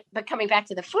nightmare. But coming back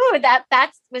to the food,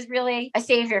 that was really a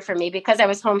savior for me because I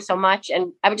was home so much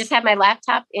and I would just have my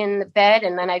laptop in the bed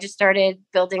and then I just started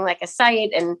building like a site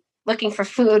and looking for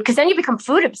food because then you become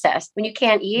food obsessed when you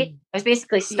can't eat. I was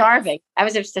basically starving. I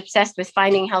was obsessed with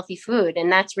finding healthy food.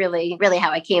 And that's really, really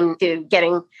how I came to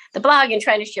getting the blog and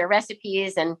trying to share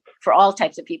recipes and for all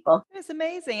types of people. It's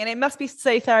amazing. And it must be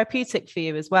so therapeutic for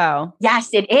you as well. Yes,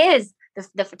 it is.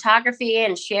 The photography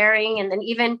and sharing. And then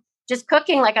even just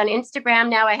cooking, like on Instagram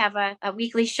now, I have a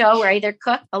weekly show where I either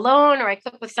cook alone or I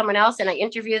cook with someone else and I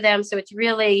interview them. So it's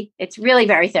really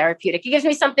very therapeutic. It gives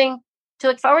me something to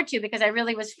look forward to because I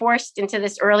really was forced into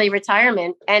this early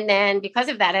retirement. And then because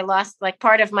of that, I lost like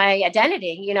part of my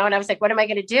identity, and I was like, what am I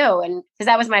going to do? And because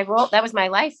that was my role, that was my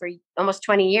life for almost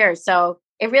 20 years. So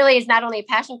it really is not only a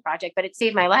passion project, but it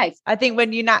saved my life. I think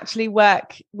when you naturally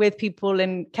work with people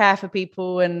and care for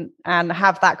people and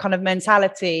have that kind of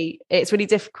mentality, it's really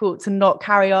difficult to not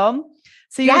carry on.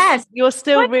 So you're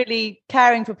still really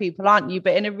caring for people, aren't you?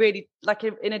 But in a really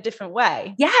in a different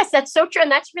way. Yes, that's so true.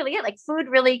 And that's really it. Like food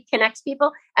really connects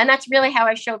people. And that's really how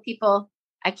I show people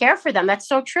I care for them. That's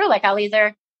so true. Like I'll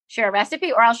either share a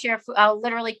recipe or I'll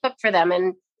literally cook for them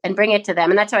and bring it to them.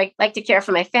 And that's how I like to care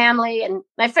for my family. And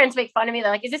my friends make fun of me.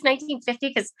 They're like, is this 1950?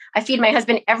 Because I feed my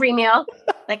husband every meal.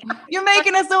 Like you're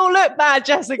making us all look bad,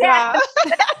 Jessica. Yeah.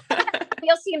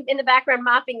 You'll see him in the background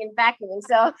mopping and vacuuming.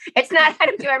 So it's not, I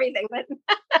don't do everything, but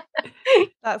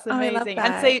that's amazing.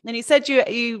 And so then you said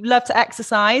you love to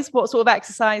exercise. What sort of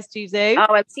exercise do you do?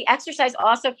 Oh, see, exercise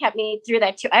also kept me through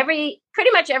that too.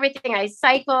 Pretty much everything. I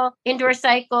cycle, indoor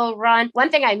cycle, run. One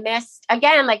thing I missed,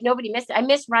 again, like nobody missed it. I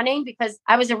miss running because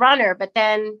I was a runner, but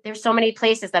then there's so many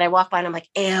places that I walk by and I'm like,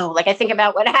 ew. Like I think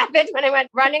about what happened when I went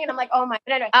running and I'm like, oh my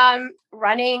God.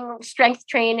 Running, strength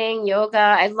training, yoga.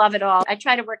 I love it all. I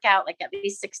try to work out like at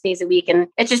least 6 days a week and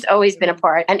it's just always been a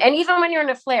part. And even when you're in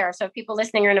a flare, so if people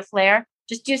listening are in a flare,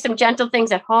 just do some gentle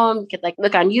things at home. You could like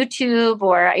look on YouTube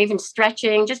or even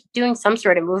stretching, just doing some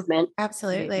sort of movement.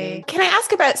 Absolutely. Can I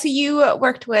ask about, so you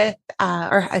worked with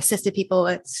or assisted people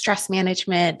with stress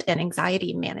management and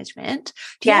anxiety management.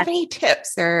 Do you have any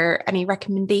tips or any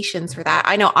recommendations for that?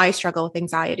 I know I struggle with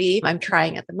anxiety. I'm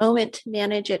trying at the moment to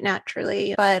manage it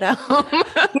naturally, but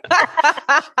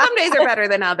some days are better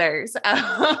than others.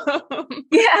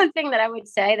 The thing that I would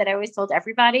say that I always told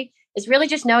everybody is really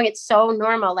just knowing it's so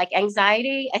normal. Like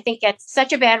anxiety, I think gets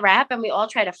such a bad rap and we all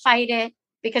try to fight it.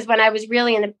 Because when I was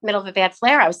really in the middle of a bad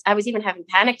flare, I was even having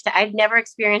panic attacks. I'd never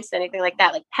experienced anything like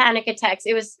that, like panic attacks.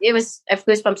 It was I have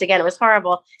goosebumps again. It was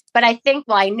horrible. But I think,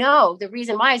 I know the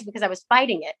reason why is because I was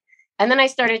fighting it. And then I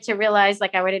started to realize,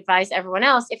 like I would advise everyone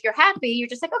else, if you're happy, you're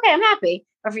just like, okay, I'm happy.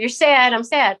 Or if you're sad, I'm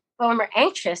sad. But when we're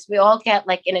anxious, we all get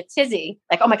like in a tizzy,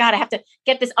 like, oh my God, I have to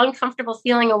get this uncomfortable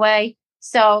feeling away.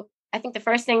 So I think the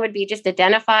first thing would be just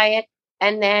identify it.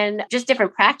 And then just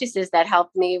different practices that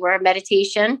helped me were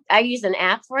meditation. I use an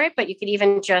app for it, but you could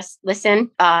even just listen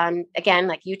on, again,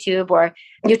 like YouTube or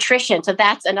nutrition. So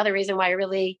that's another reason why I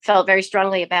really felt very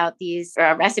strongly about these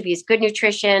recipes. Good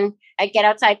nutrition. I get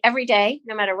outside every day,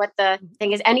 no matter what the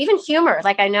thing is. And even humor.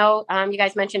 Like I know you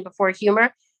guys mentioned before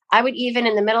humor. I would even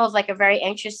in the middle of like a very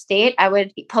anxious state, I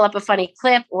would pull up a funny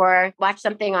clip or watch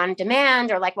something on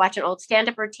demand or like watch an old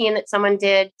stand-up routine that someone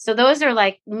did. So those are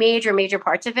like major, major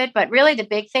parts of it. But really the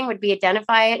big thing would be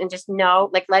identify it and just know,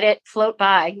 like let it float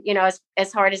by,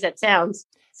 as hard as that sounds.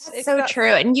 It's so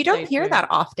true. And you don't hear that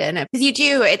often because you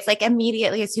do. It's like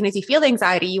immediately as soon as you feel the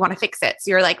anxiety, you want to fix it. So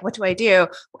you're like, what do I do?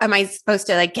 Am I supposed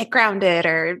to like get grounded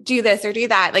or do this or do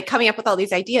that? Like coming up with all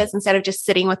these ideas instead of just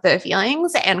sitting with the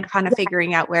feelings and kind of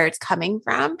figuring out where it's coming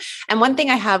from. And one thing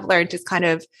I have learned is kind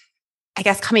of, I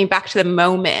guess, coming back to the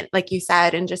moment, like you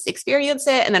said, and just experience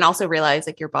it. And then also realize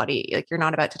like your body, like you're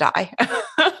not about to die.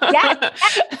 Yeah.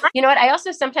 You know what? I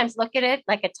also sometimes look at it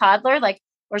like a toddler,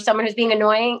 or someone who's being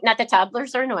annoying. Not that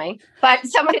toddlers are annoying, but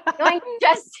someone who's annoying,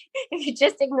 if you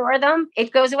just ignore them,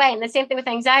 it goes away. And the same thing with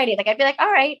anxiety. Like I'd be like, all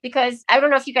right, because I don't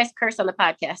know if you guys curse on the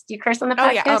podcast. Do you curse on the podcast?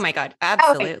 Oh yeah. Oh my God.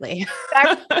 Absolutely.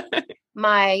 Okay.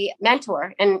 My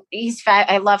mentor, and he's fat.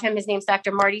 I love him. His name's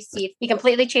Dr. Marty Seif. He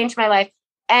completely changed my life.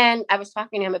 And I was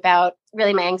talking to him about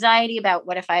really my anxiety, about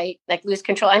what if I like lose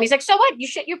control. And he's like, so what? You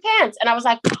shit your pants. And I was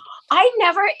like,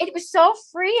 it was so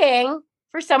freeing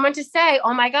for someone to say,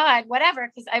 oh my God,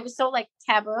 whatever. Cause I was so like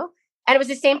taboo. And it was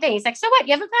the same thing. He's like, so what?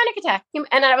 You have a panic attack.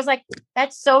 And I was like,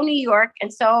 that's so New York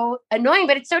and so annoying,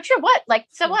 but it's so true. What? Like,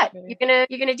 so what? You're going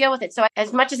to deal with it. So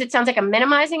as much as it sounds like I'm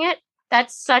minimizing it,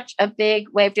 that's such a big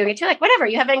way of doing it too. Like, whatever,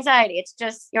 you have anxiety. It's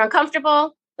just, you're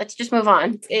uncomfortable. Let's just move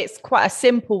on. It's quite a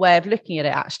simple way of looking at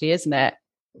it actually, isn't it?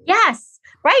 Yes.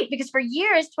 Right. Because for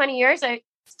years, 20 years, I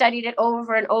studied it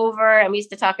over and over. And we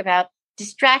used to talk about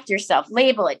distract yourself,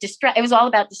 label it, it was all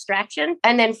about distraction.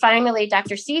 And then finally,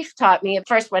 Dr. Seif taught me at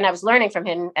first when I was learning from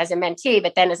him as a mentee,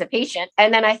 but then as a patient.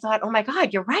 And then I thought, oh my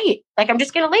God, you're right. Like, I'm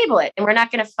just going to label it and we're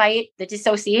not going to fight the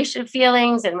dissociation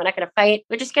feelings and we're not going to fight.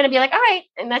 We're just going to be like, all right.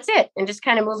 And that's it. And just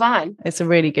kind of move on. It's a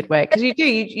really good way because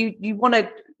you want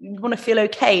to feel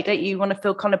okay, don't you? You want to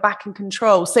feel kind of back in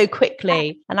control so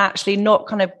quickly and actually not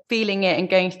kind of feeling it and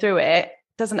going through it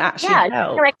doesn't actually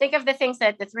help. Like think of the things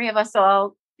that the three of us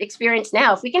all experience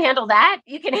now. If we can handle that,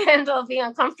 you can handle being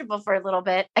uncomfortable for a little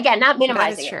bit. Again, not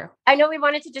minimizing it. True. I know we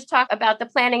wanted to just talk about the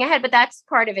planning ahead, but that's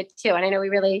part of it too. And I know we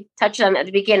really touched on it at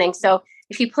the beginning. So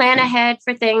if you plan ahead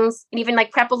for things and even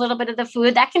like prep a little bit of the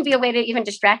food, that can be a way to even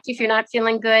distract you if you're not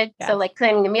feeling good. Yeah. So like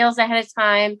planning the meals ahead of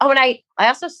time. Oh, and I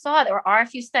also saw there are a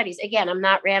few studies. Again, I'm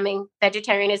not ramming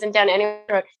vegetarianism down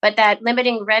anywhere, but that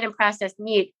limiting red and processed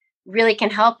meat really can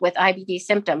help with IBD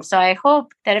symptoms. So I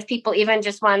hope that if people even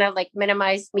just want to like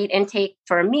minimize meat intake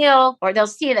for a meal, or they'll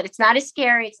see that it's not as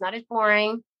scary, it's not as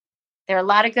boring. There are a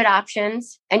lot of good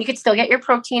options, and you could still get your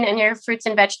protein and your fruits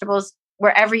and vegetables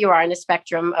wherever you are in the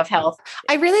spectrum of health.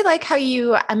 I really like how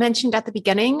you mentioned at the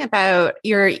beginning about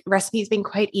your recipes being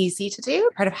quite easy to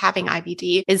do. Part of having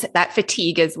IBD is that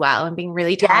fatigue as well, and being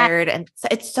really tired. And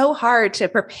it's so hard to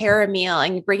prepare a meal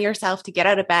and bring yourself to get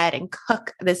out of bed and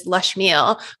cook this lush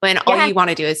meal when all you want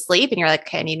to do is sleep and you're like,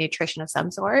 okay, I need nutrition of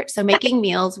some sort. So making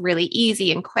meals really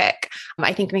easy and quick,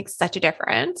 I think makes such a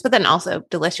difference, but then also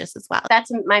delicious as well.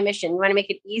 That's my mission. You want to make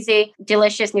it easy,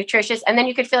 delicious, nutritious, and then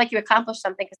you could feel like you accomplished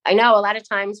something. Because I know a lot of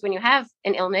times when you have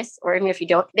an illness, or even if you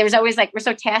don't, there's always like, we're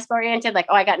so task oriented, like,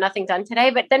 oh, I got nothing done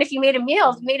today. But then if you made a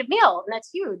meal, you made a meal, and that's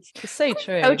huge. It's so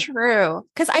true. So true.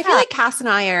 Because I feel like Cass and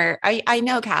I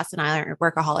know Cass and I are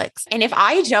workaholics. And if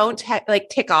I don't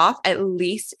tick off at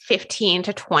least 15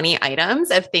 to 20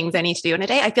 items of things I need to do in a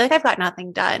day, I feel like I've got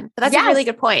nothing done. But that's a really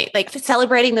good point. Like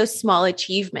celebrating those small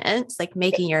achievements, like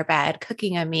making your bed,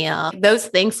 cooking a meal, those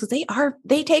things, because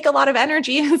they take a lot of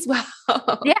energy as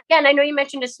well. Yeah. And I know you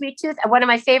mentioned a sweet tooth. One of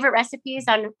my favorite recipes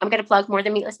I'm going to plug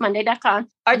morethanmeatlessmonday.com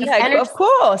are these of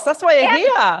course. That's why you're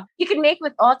here. You can make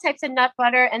with all types of nut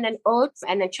butter and then oats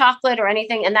and then chocolate or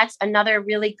anything. And that's another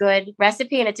really good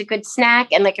recipe. And it's a good snack.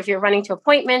 And like if you're running to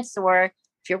appointments or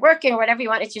if you're working or whatever you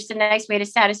want, it's just a nice way to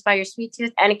satisfy your sweet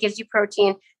tooth, and it gives you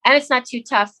protein, and it's not too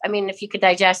tough. I mean, if you could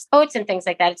digest oats and things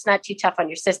like that, it's not too tough on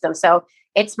your system. So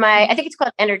I think it's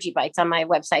called Energy Bites on my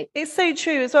website. It's so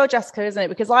true as well, Jessica, isn't it?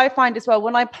 Because I find as well,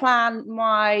 when I plan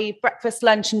my breakfast,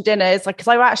 lunch and dinners, like, because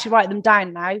I actually write them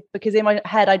down now, because in my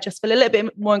head, I just feel a little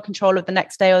bit more in control of the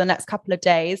next day or the next couple of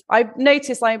days. I've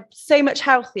noticed I'm so much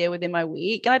healthier within my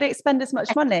week, and I don't spend as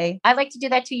much money. I like to do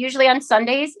that too, usually on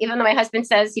Sundays, even though my husband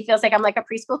says he feels like I'm like a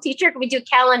preschool teacher. We do a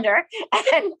calendar.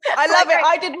 And I love it.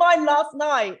 I did mine last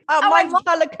night. Mine's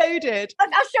color coded.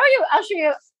 I'll show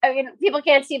you. I mean, people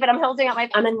can't see, but I'm holding up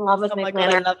I'm in love with my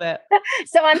planner. God, I love it.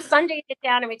 So on Sunday, we sit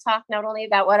down and we talk not only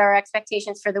about what our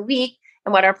expectations for the week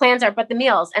and what our plans are, but the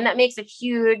meals. And that makes a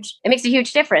huge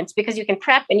difference, because you can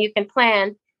prep and you can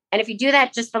plan. And if you do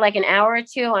that just for like an hour or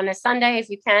two on a Sunday, if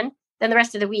you can, then the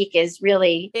rest of the week is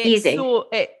really easy. Do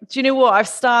you know what? I've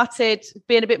started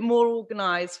being a bit more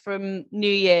organized from New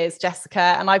Year's, Jessica,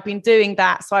 and I've been doing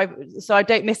that. So I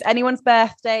don't miss anyone's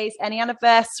birthdays, any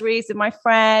anniversaries with my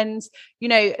friends,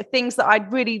 things that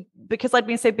I'd really, because I'd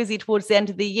been so busy towards the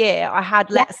end of the year, I had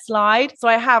let slide. So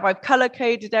I've color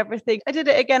coded everything. I did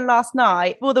it again last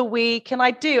night for the week. And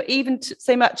I do even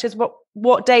so much as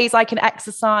what days I can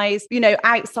exercise,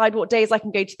 outside, what days I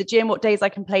can go to the gym, what days I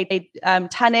can play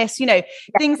tennis,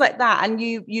 things like that. And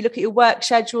you look at your work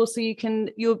schedule, so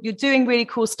you're doing really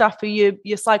cool stuff for your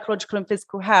psychological and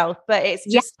physical health, but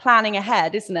it's just planning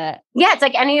ahead, isn't it? Yeah. It's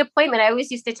like any appointment. I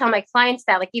always used to tell my clients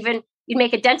that, like, even you'd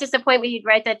make a dentist appointment, you'd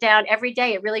write that down every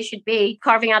day. It really should be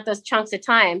carving out those chunks of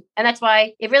time. And that's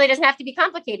why it really doesn't have to be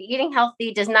complicated. Eating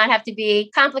healthy does not have to be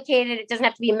complicated. It doesn't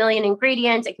have to be a million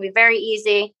ingredients. It can be very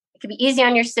easy. It can be easy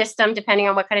on your system, depending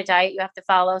on what kind of diet you have to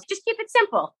follow. Just keep it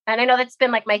simple. And I know that's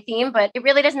been like my theme, but it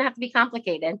really doesn't have to be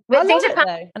complicated.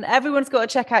 And everyone's got to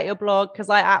check out your blog, because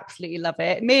I absolutely love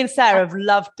it. Me and Sarah have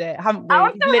loved it, haven't we?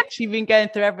 We've literally been going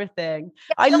through everything.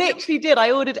 I literally did.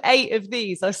 I ordered 8 of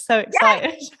these. I was so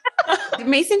excited.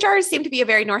 Mason jars seem to be a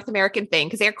very North American thing,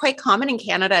 because they're quite common in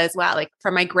Canada as well. Like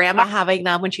from my grandma having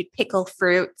them when she'd pickle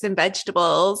fruits and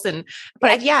vegetables. But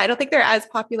I don't think they're as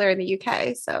popular in the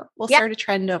UK. So we'll start a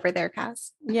trend over there,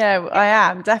 Cass. Yeah, I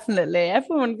am definitely.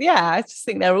 Everyone, I just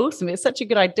think they're awesome. It's such a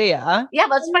good idea. Yeah,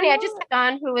 well, it's funny. I just had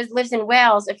Dawn, who lives in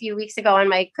Wales, a few weeks ago on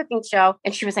my cooking show,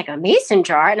 and she was like, a mason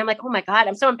jar, and I'm like, oh my god,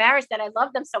 I'm so embarrassed that I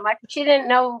love them so much. She didn't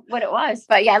know what it was,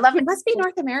 but I love them. It must be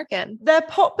North American. They're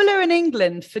popular in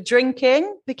England for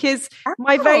drinking, because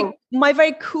my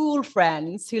very cool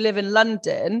friends who live in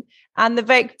London, and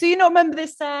do you not remember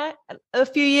this, Sarah? A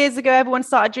few years ago, everyone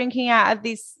started drinking out of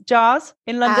these jars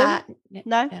in London.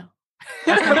 No.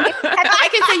 I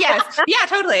can say yes. Yeah,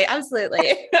 totally.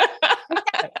 Absolutely.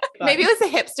 Maybe it was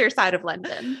the hipster side of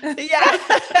London. Yeah.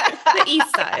 The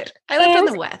east side. I lived on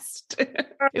the west.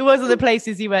 It wasn't the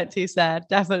places you went to, Sarah.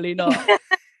 Definitely not.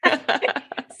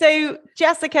 So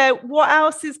Jessica, what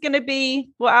else are you going to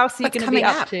be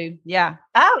up to? Yeah.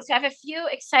 Oh, so I have a few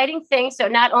exciting things. So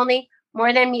not only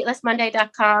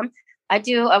morethanmeatlessmonday.com, I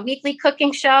do a weekly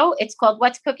cooking show. It's called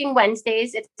What's Cooking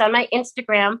Wednesdays. It's on my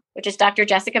Instagram, which is Dr.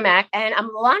 Jessica Mack. And I'm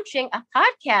launching a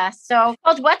podcast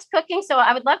called What's Cooking. So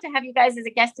I would love to have you guys as a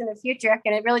guest in the future.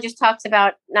 And it really just talks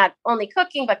about not only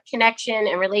cooking, but connection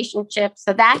and relationships.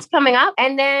 So that's coming up.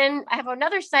 And then I have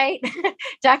another site,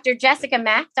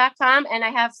 drjessicamack.com. And I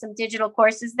have some digital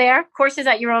courses there, courses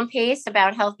at your own pace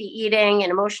about healthy eating and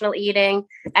emotional eating.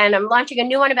 And I'm launching a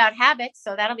new one about habits.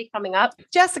 So that'll be coming up.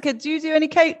 Jessica, do you do any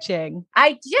coaching?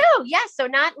 I do. Yes. So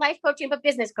not life coaching, but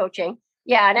business coaching.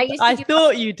 Yeah. And I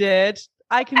thought you did.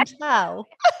 I can tell.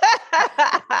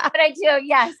 But I do.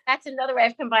 Yes. That's another way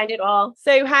I've combined it all.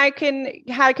 So how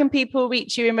can people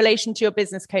reach you in relation to your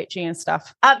business coaching and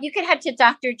stuff? You could head to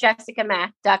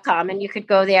drjessicamack.com and you could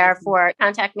go there for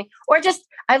contact me, or just,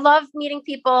 I love meeting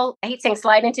people. I hate saying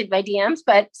slide into my DMs,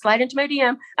 but slide into my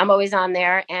DM. I'm always on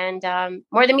there. And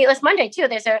More Than Meatless Monday too.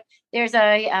 There's a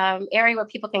area where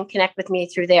people can connect with me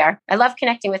through there. I love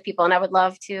connecting with people and I would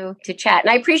love to chat. And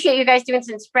I appreciate you guys doing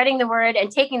some spreading the word and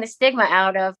taking the stigma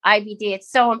out of IBD. It's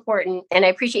so important. And I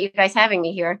appreciate you guys having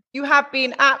me here. You have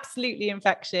been absolutely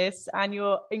infectious and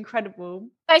you're incredible.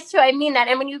 You guys too, I mean that.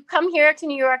 And when you come here to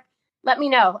New York, let me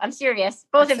know. I'm serious.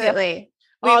 Both Absolutely.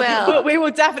 of you. We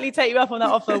will definitely take you up on that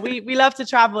offer. We love to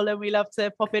travel and we love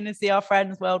to pop in and see our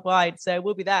friends worldwide. So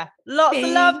we'll be there. Lots of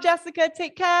love, Jessica.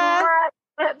 Take care.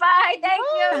 Bye. Thank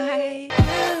you.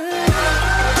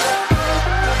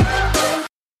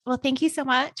 Well, thank you so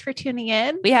much for tuning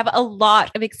in. We have a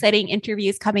lot of exciting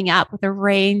interviews coming up with a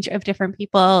range of different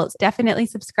people. Definitely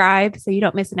subscribe so you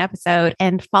don't miss an episode,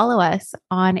 and follow us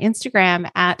on Instagram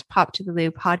at Pop to the Loo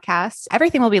Podcast.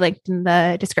 Everything will be linked in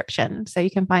the description, so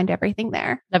you can find everything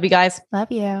there. Love you guys.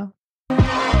 Love you.